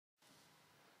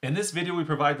In this video, we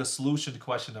provide the solution to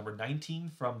question number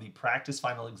 19 from the practice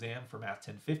final exam for Math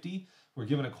 1050. We're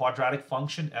given a quadratic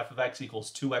function, f of x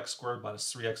equals 2x squared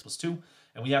minus 3x plus 2,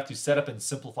 and we have to set up and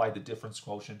simplify the difference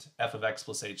quotient, f of x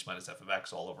plus h minus f of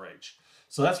x all over h.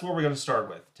 So that's where we're going to start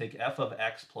with. Take f of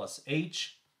x plus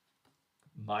h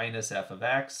minus f of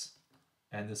x,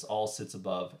 and this all sits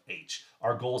above h.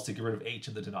 Our goal is to get rid of h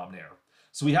in the denominator.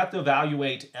 So we have to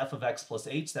evaluate f of x plus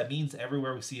h. That means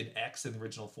everywhere we see an x in the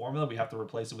original formula, we have to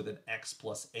replace it with an x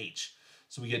plus h.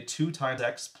 So we get 2 times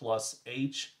x plus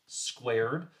h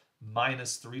squared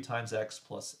minus 3 times x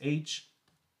plus h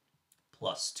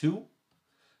plus 2.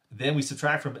 Then we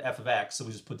subtract from f of x, so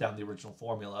we just put down the original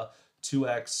formula,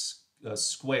 2x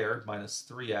squared minus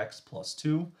 3x plus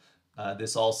 2.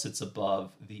 This all sits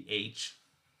above the h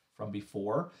from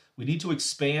before. We need to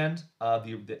expand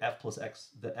the f plus x,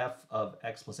 the f of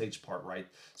x plus h part, right?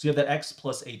 So you have that x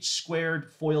plus h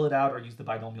squared, FOIL it out, or use the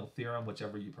binomial theorem,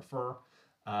 whichever you prefer.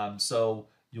 So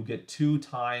you'll get 2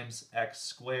 times x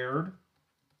squared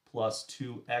plus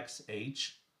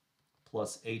 2xh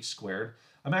plus h squared.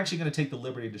 I'm actually going to take the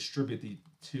liberty to distribute the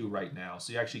 2 right now.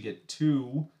 So you actually get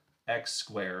 2x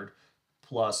squared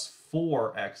plus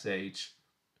 4xh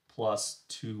plus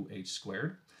 2h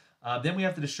squared. Then we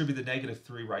have to distribute the negative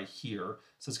 3 right here.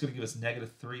 So it's going to give us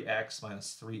negative 3x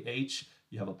minus 3h.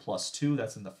 You have a plus 2.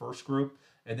 That's in the first group.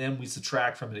 And then we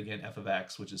subtract from it again f of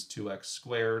x, which is 2x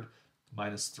squared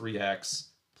minus 3x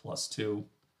plus 2.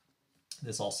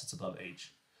 This all sits above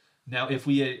h. Now, if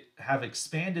we have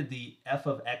expanded the f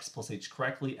of x plus h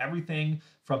correctly, everything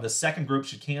from the second group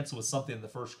should cancel with something in the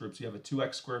first group. So you have a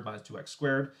 2x squared minus 2x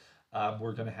squared.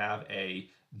 We're going to have a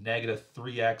negative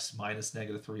 3x minus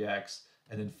negative 3x.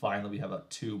 And then finally, we have a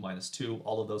 2 minus 2.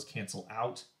 All of those cancel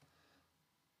out.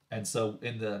 And so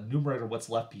in the numerator, what's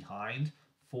left behind?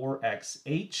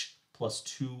 4xh plus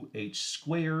 2h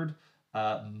squared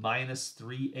minus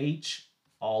 3h,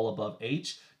 all above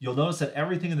h. You'll notice that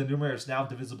everything in the numerator is now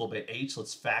divisible by h.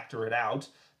 Let's factor it out.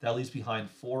 That leaves behind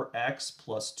 4x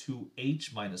plus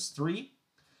 2h minus 3.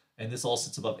 And this all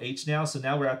sits above h now. So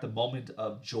now we're at the moment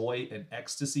of joy and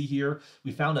ecstasy here.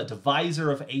 We found a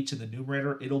divisor of h in the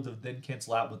numerator. It'll then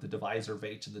cancel out with the divisor of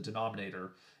h in the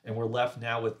denominator. And we're left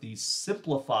now with the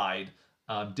simplified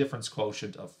difference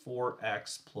quotient of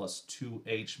 4x plus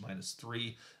 2h minus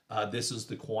 3. This is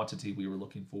the quantity we were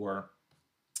looking for.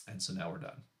 And so now we're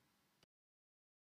done.